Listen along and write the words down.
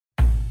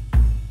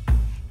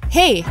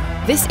Hey,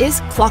 this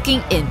is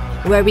Clocking In,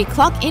 where we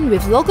clock in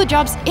with local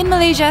jobs in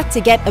Malaysia to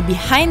get a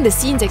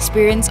behind-the-scenes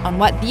experience on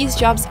what these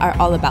jobs are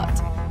all about.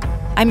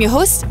 I'm your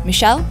host,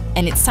 Michelle,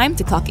 and it's time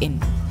to clock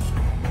in.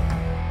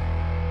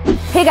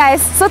 Hey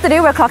guys, so today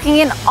we're clocking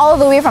in all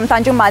the way from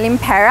Tanjung Malim,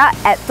 Perak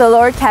at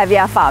Telur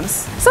Caviar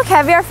Farms. So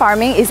caviar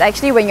farming is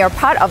actually when you're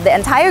part of the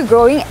entire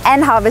growing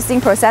and harvesting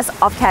process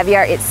of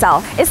caviar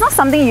itself. It's not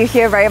something you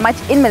hear very much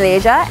in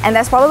Malaysia, and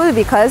that's probably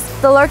because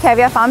Telur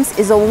Caviar Farms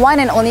is the one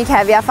and only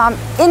caviar farm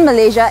in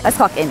Malaysia. Let's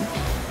clock in.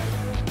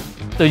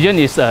 Sturgeon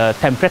is a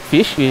temperate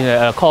fish in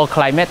a cold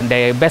climate.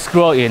 They best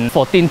grow in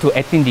 14 to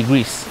 18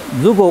 degrees.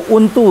 如果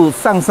温度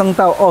上升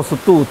到20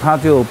度，它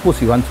就不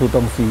喜欢出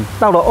东西。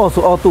到了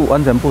22度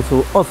完全不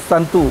出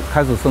，23度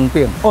开始生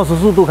病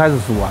，24度开始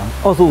死亡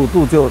，25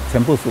度就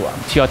全部死亡。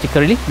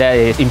Theoretically, that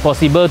is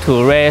impossible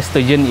to raise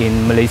sturgeon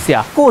in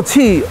Malaysia. 过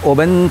去我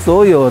们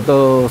所有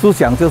的思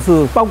想就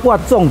是，包括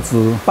种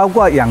植、包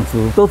括养殖，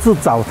都是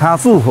找它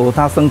适合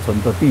它生存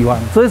的地方。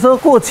所以说，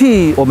过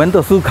去我们的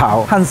思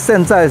考和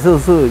现在就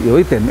是有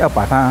一点要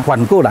把它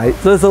反过来。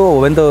所以说，我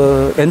们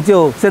的研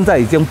究现在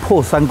已经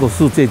破3个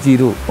世界纪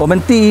录。我们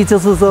第一就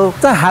是说，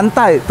在寒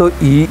带的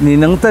鱼，你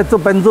能在这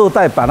边热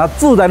带把它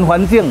自然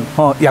环境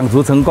养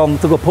殖成功，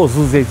这个破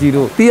世界纪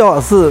录。第二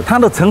是它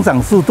的成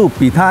长速度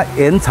比它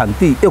原产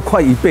地又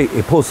快1倍，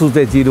也破世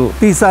界纪录。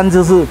第三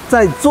就是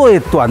在最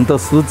短的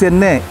时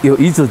间内有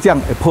鱼子酱，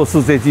也破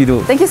世界纪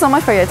录。Thank you so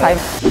much for your time.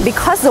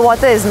 Because the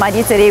water is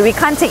muddy today, we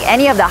can't take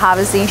any of the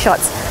harvesting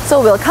shots, so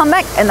we'll come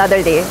back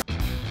another day.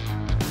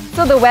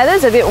 So the weather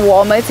is a bit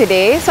warmer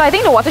today, so I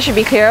think the water should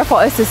be clearer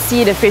for us to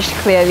see the fish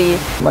clearly.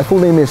 My full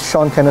name is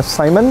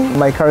Simon.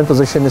 My current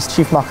position is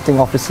Chief Marketing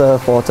Officer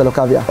for Telur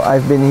Caviar.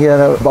 I've been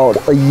here about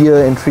a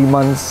year and 3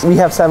 months. We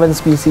have 7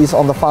 species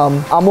on the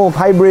farm. Amur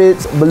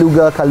hybrids,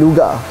 beluga,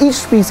 kaluga. Each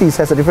species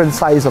has a different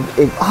size of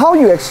egg. How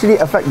you actually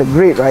affect the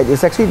grade, right,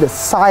 is actually the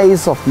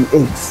size of the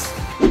eggs.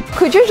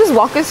 Could you just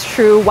walk us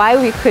through why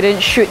we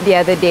couldn't shoot the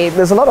other day?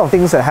 There's a lot of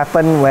things that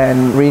happen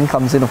when rain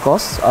comes in, of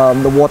course.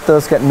 The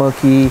waters get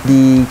murky,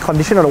 the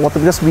condition of the water,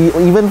 because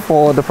even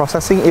for the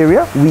processing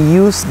area, we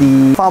use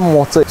the farm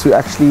water to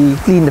actually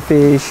clean the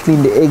fish,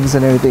 clean the eggs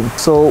and everything.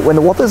 So when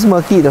the water is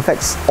murky, it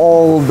affects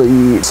all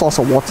the source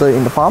of water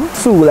in the farm.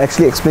 Sue will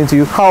actually explain to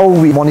you how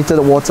we monitor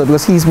the water,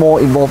 because he's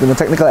more involved in the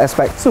technical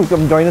aspect. Sue,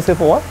 come join us here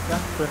for what? Yeah,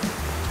 sure.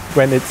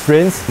 When it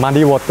rains,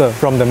 muddy water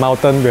from the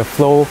mountain will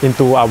flow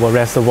into our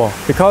reservoir.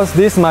 Because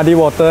this muddy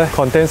water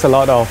contains a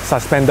lot of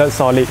suspended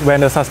solid. When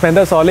the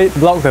suspended solid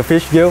blocks the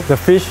fish gill, the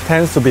fish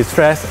tends to be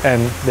stressed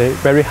and they're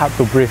very hard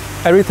to breathe.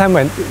 Every time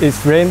when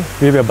it's rain,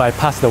 we will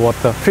bypass the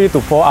water. 3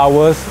 to 4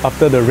 hours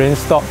after the rain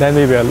stops, then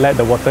we will let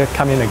the water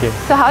come in again.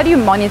 So how do you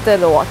monitor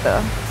the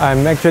water?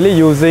 I'm actually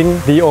using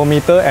DO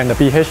meter and the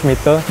pH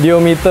meter. DO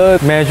meter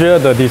measure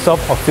the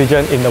dissolved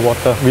oxygen in the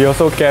water. We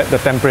also get the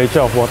temperature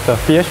of water.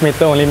 pH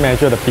meter only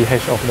measure the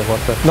pH of the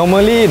water.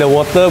 Normally the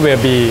water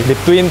will be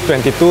between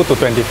 22 to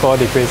 24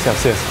 degrees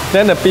Celsius.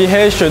 Then the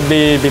pH should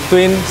be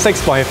between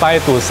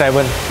 6.5 to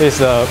 7. It's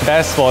the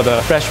best for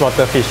the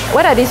freshwater fish.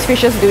 What are these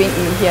fishes doing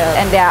in here?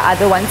 And there are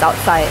other ones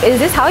outside. Is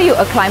this how you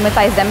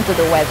acclimatize them to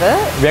the weather?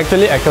 We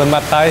actually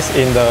acclimatize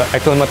in the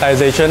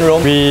acclimatization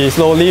room. We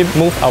slowly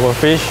move our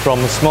fish from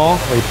small,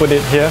 we put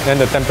it here, then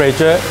the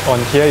temperature on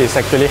here is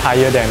actually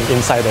higher than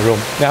inside the room.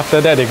 Then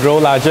after that they grow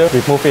larger,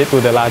 we move it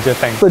to the larger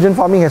tank. Sturgeon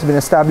farming has been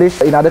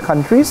established in other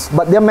countries,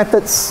 but their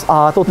methods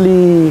are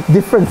totally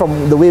different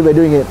from the way we're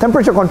doing it.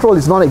 Temperature control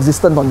is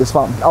non-existent on this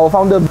farm. Our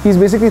founder, he's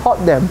basically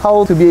taught them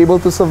how to be able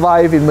to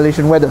survive in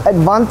Malaysian weather.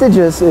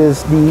 Advantages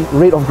is the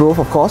rate of growth,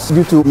 of course,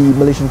 due to the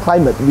Malaysian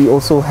climate. We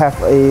also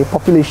have a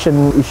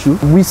population issue.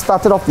 We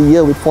started off the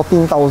year with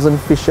 14,000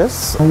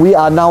 fishes. We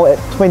are now at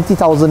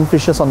 20,000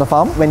 fishes on the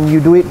farm. When you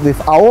do it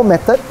with our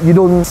method, you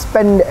don't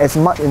spend as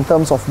much in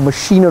terms of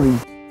machinery.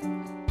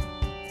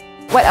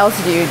 What else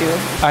do you do?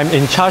 I'm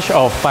in charge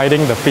of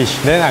fighting the fish.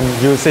 Then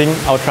I'm using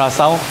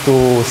ultrasound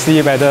to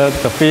see whether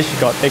the fish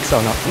got eggs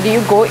or not. Do you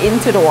go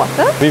into the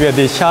water? We will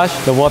discharge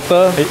the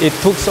water. It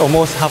took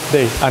almost half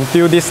day.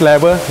 Until this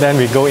level, then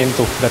we go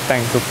into the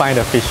tank to find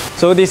the fish.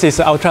 So this is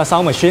an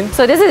ultrasound machine.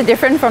 So this is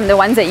different from the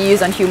ones that you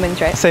use on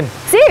humans, right? Same.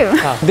 Same?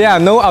 There are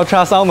no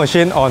ultrasound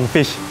machine on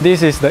fish.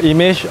 This is the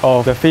image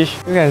of the fish.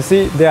 You can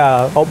see there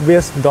are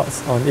obvious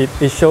dots on it.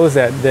 It shows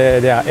that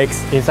there are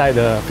eggs inside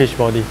the fish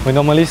body. We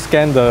normally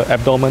scan the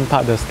abdomen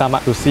part, the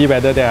stomach, to see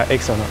whether there are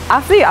eggs or not.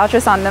 After you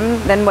ultrasound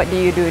them, then what do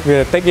you do?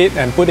 We'll take it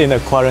and put in a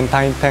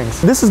quarantine tanks.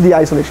 This is the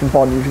isolation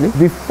pond usually.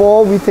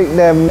 Before we take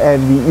them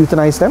and we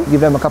euthanize them, give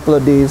them a couple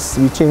of days,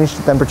 we change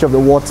the temperature of the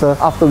water.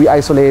 After we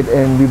isolate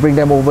and we bring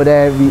them over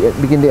there, we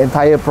begin the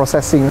entire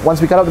processing. Once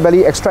we cut out the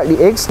belly, extract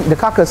the eggs, the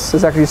carcass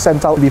is actually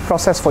sent out to be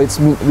processed for its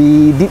meat.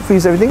 We deep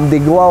freeze everything. They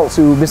go out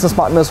to business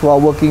partners who are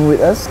working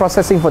with us.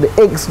 Processing for the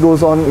eggs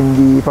goes on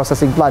in the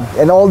processing plant.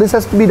 And all this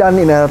has to be done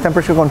in a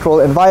temperature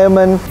controlled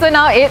environment. So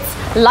now it's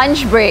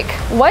lunch break.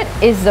 What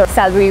is the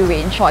salary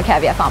range for a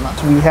caviar farmer?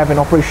 We have an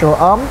operational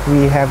arm,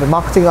 we have a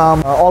marketing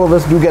arm. All of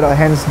us do get our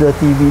hands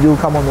dirty. We do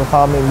come on the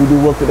farm and we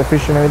do work with the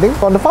fish and everything.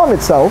 On the farm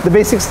itself, the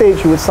basic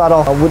stage you would start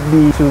off would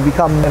be to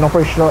become an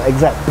operational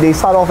exec. They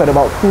start off at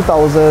about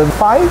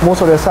 2005,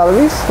 most of their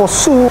salaries. For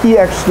Sue, he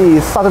actually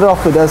started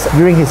off with us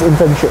during his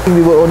internship.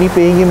 We were only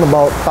paying him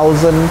about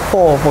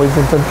 1,004 for his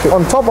internship.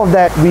 On top of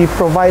that, we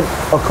provide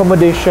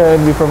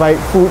accommodation, we provide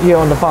food here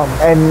on the farm,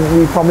 and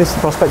we promise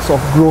prospects of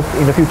growth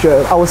in the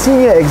future. Our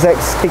senior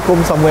execs take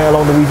home somewhere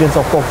along the regions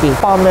of 4K.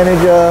 Farm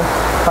manager,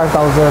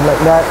 5,000 like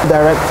that.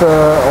 Director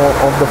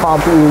of the farm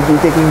will be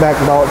taking back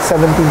about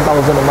 17,000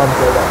 a month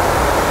like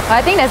that.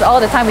 I think that's all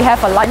the time we have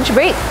for lunch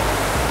break.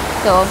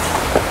 So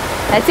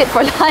that's it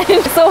for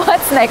lunch. So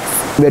what's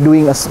next? We're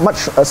doing a much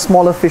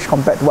smaller fish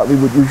compared to what we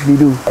would usually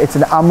do. It's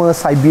an Armour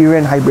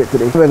Siberian hybrid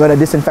today. We're going to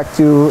disinfect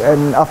you,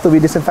 and after we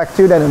disinfect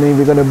you, then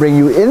we're going to bring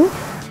you in.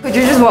 Could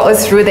you just walk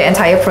us through the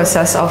entire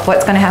process of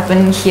what's going to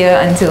happen here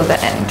until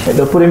the end?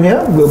 They'll put him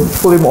here, we'll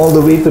pull him all the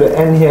way to the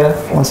end here.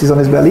 Once he's on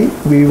his belly,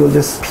 we will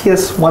just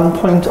pierce one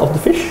point of the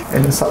fish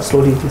and then start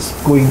slowly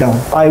just going down.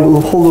 I will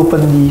hold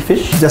open the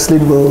fish.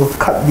 Jocelyn will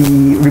cut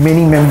the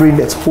remaining membrane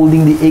that's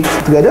holding the eggs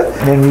together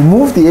and then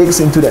remove the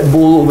eggs into that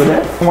bowl over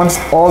there. Once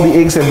all the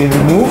eggs have been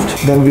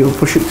removed, then we'll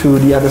push it to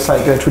the other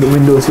side through the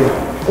windows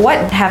here.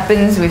 What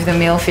happens with the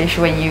male fish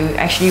when you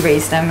actually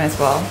raise them as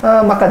well?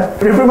 Makan.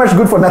 They're pretty much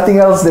good for nothing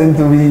else than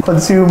to be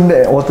consumed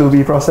or to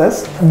be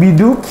processed. We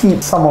do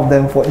keep some of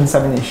them for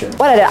insemination.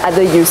 What are the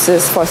other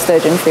uses for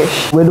sturgeon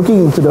fish? We're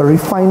looking into the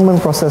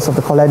refinement process of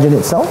the collagen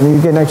itself. You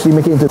can actually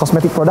make it into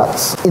cosmetic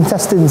products.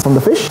 Intestines from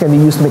the fish can be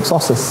used to make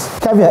sauces.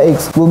 Caviar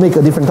eggs will make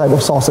a different type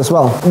of sauce as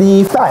well.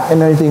 The fat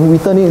and everything, we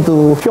turn it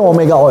into pure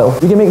omega oil.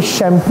 We can make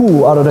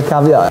shampoo out of the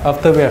caviar.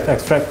 After we have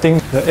extracting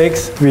the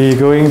eggs, we're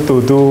going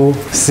to do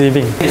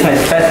sieving. It's my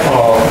fat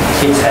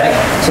for kids' egg,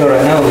 so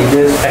right now we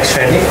just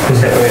extract it to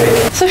separate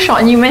it. So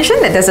Sean, you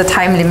mentioned that there's a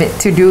time limit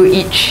to do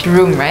each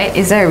room, right?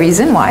 Is there a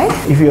reason why?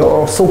 If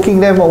you're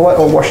soaking them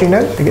or washing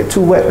them, they get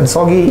too wet and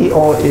soggy,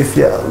 or if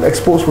they're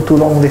exposed for too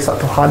long, they start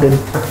to harden.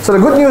 So the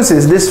good news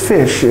is this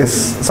fish is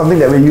something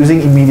that we're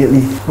using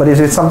immediately. But if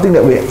it's something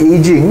that we're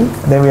aging,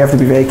 then we have to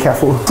be very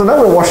careful. So now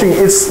we're washing,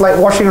 it's like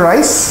washing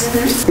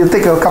rice. You'll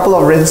take a couple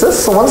of rinses.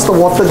 So once the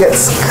water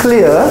gets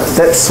clear,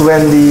 that's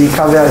when the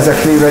caviar is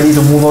actually ready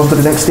to move on to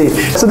the next stage.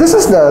 So this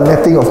is the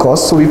netting, of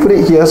course. So we put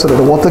it here so that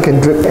the water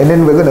can drip, and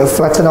then we're going to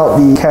flatten out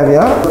the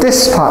caviar.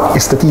 This part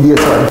is the tedious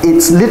one.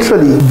 It's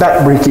literally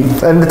back-breaking.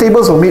 And the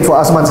tables were made for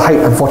Azman's height,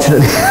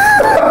 unfortunately.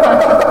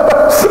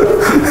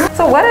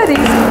 So what are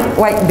these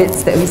white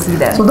bits that we see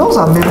there? So those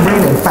are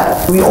membrane and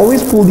fat. We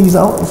always pull these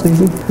out. So you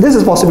see, this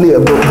is possibly a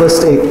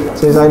burst egg.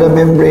 So it's either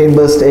membrane,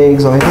 burst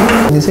eggs, or anything.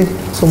 And you see,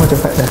 so much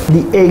of fat there.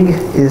 The egg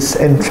is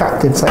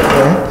entrapped inside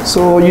there.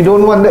 So you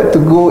don't want that to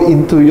go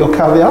into your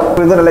caviar.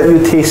 We're going to let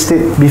you taste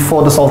it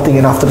before the salting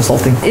and after the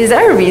salting. Is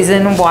there a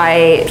reason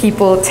why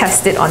people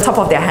test it on top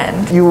of their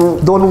hand?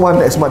 You don't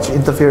want as much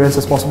interference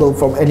as possible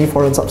from any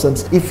foreign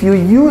substance. If you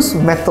use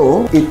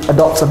metal, it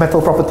adopts a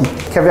metal property.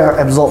 Caviar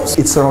absorbs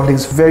its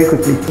surroundings very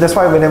quickly. That's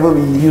why whenever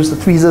we use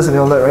the tweezers and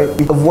all that, right,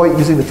 we avoid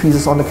using the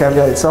tweezers on the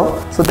caviar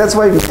itself. So that's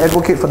why we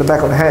advocate for the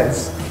back of the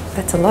hands.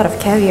 That's a lot of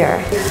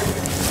caviar.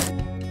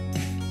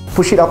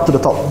 Push it up to the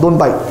top, don't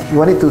bite. You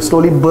want it to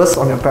slowly burst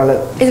on your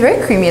palate. It's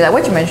very creamy, like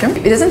what you mentioned.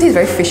 It doesn't taste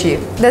very fishy.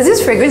 There's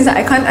this fragrance that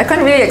I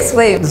can't really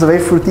explain. It's a very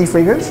fruity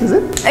fragrance, is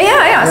it?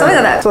 Yeah, something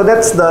like that. So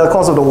that's the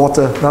cause of the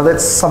water. Now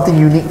that's something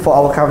unique for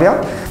our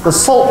caviar. The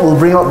salt will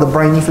bring out the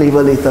briny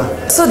flavor later.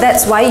 So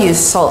that's why you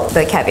salt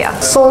the caviar.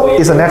 Salt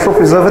is a natural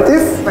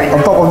preservative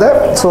on top of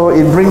that. So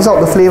it brings out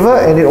the flavor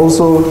and it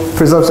also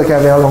preserves the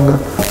caviar longer.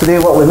 Today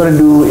what we're going to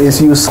do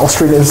is use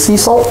Australian sea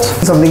salt.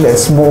 Something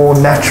that's more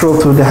natural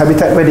to the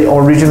habitat where they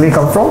originally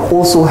come from.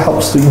 Also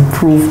helps to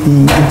improve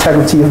the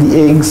integrity of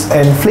the eggs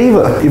and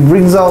flavor. It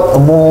brings out a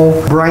more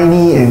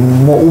briny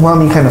and more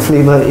umami kind of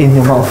flavor in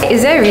your mouth.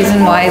 Is there a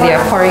reason why they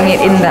are pouring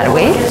it in that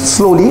way?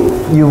 Slowly,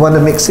 you want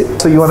to mix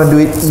it. So you want to do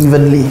it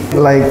evenly,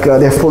 like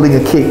they're folding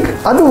a cake.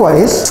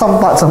 Otherwise, some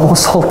parts are more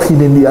salty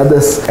than the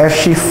others. As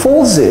she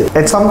folds it,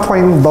 at some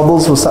point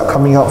bubbles will start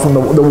coming out from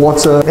the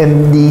water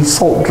and the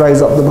salt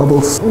dries up the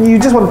bubbles. You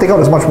just want to take out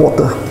as much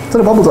water. So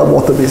the bubbles are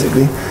water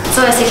basically.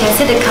 So as you can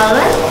see, the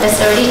color is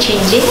already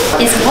changing.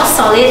 It's more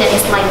solid and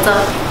it's lighter.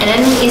 And then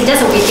it's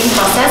just a waiting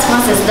process.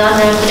 Once it's done,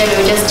 then after that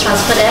we will just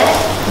transfer that,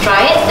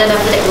 dry it, then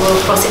after that we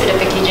will proceed with the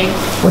packaging.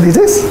 What is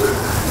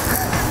this?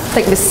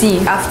 Like the sea.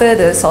 After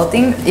the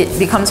salting, it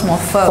becomes more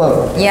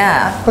firm.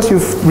 Yeah. Because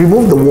you've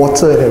removed the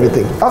water and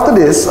everything. After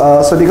this,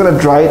 so they're going to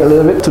dry it a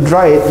little bit. To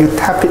dry it, you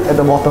tap it at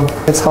the bottom.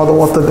 That's how the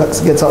water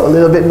gets out a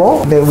little bit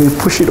more. Then we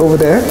push it over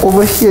there.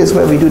 Over here is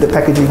where we do the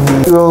packaging.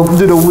 We'll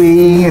do the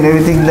weighing and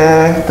everything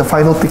there, the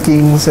final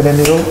pickings, and then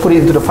we'll put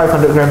it into the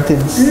 500 gram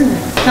tins.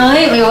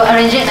 Normally we will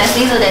arrange it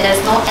nicely so that there's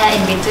no air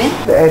in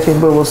between. The air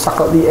chamber will suck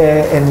out the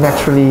air and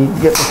naturally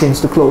get the tins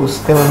to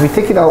close. Then when we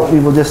take it out, we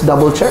will just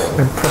double check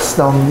and press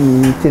down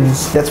the tin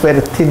tins. That's where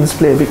the tins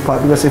play a big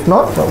part, because if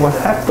not, what will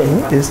happen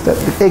is that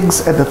the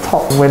eggs at the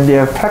top, when they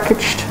are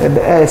packaged and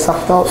the air is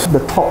sucked out,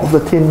 the top of the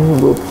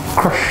tin will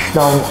crush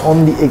down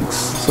on the eggs.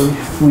 So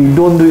if we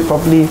don't do it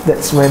properly,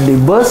 that's when they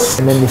burst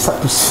and then they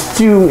start to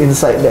stew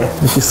inside there,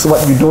 which is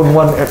what you don't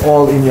want at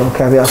all in your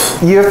caviar.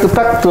 You have to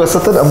pack to a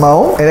certain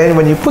amount, and then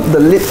when you put the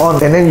lid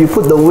on and then you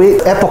put the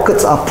weight, air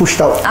pockets are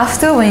pushed out.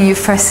 After, when you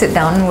first sit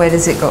down, where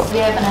does it go? We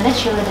have another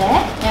chiller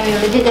there, and we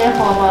will leave it there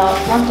for about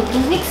 1 to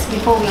 2 weeks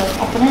before we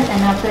open it,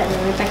 and after that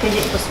we will package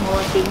it for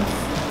smaller things.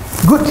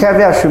 Good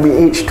caviar should be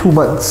aged 2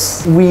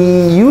 months. We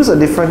use a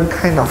different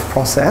kind of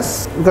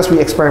process because we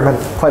experiment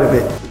quite a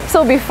bit.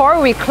 So before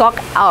we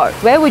clock out,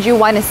 where would you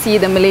want to see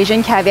the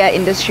Malaysian caviar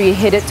industry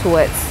headed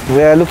towards?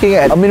 We're looking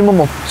at a minimum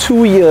of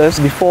 2 years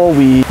before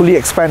we fully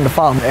expand the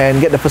farm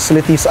and get the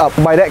facilities up.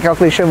 By that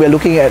calculation, we're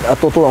looking at a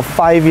total of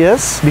 5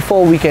 years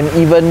before we can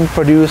even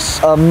produce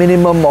a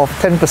minimum of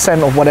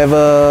 10% of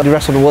whatever the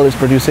rest of the world is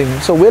producing.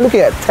 So we're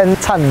looking at 10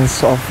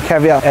 tons of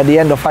caviar at the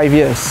end of 5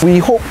 years. We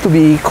hope to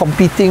be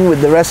competing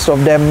with the rest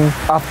of them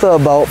after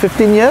about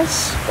 15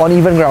 years on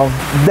even ground.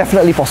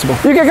 Definitely possible.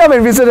 You can come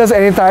and visit us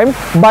anytime,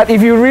 but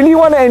if you really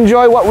want to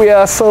enjoy what we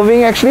are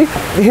serving, actually,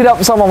 hit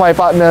up some of my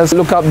partners.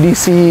 Look up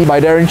DC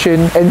by Darren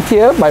Chien and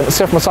Tier by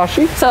Chef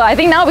Masashi. So I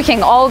think now we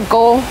can all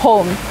go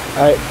home.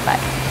 Alright. Bye.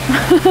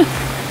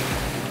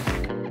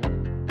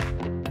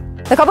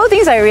 The couple of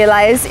things I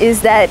realized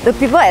is that the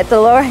people at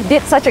Telur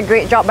did such a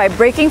great job by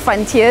breaking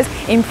frontiers,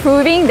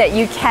 improving that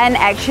you can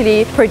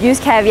actually produce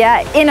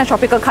caviar in a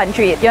tropical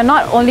country. You're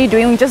not only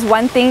doing just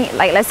one thing,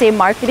 like let's say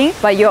marketing,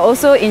 but you're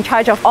also in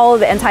charge of all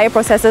the entire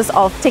processes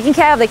of taking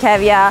care of the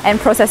caviar and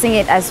processing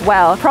it as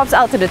well. Props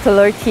out to the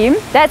Telur team.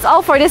 That's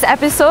all for this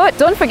episode.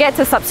 Don't forget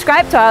to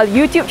subscribe to our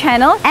YouTube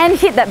channel and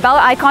hit that bell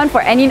icon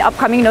for any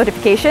upcoming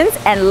notifications,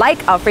 and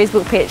like our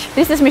Facebook page.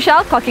 This is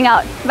Michelle clocking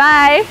out.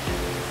 Bye!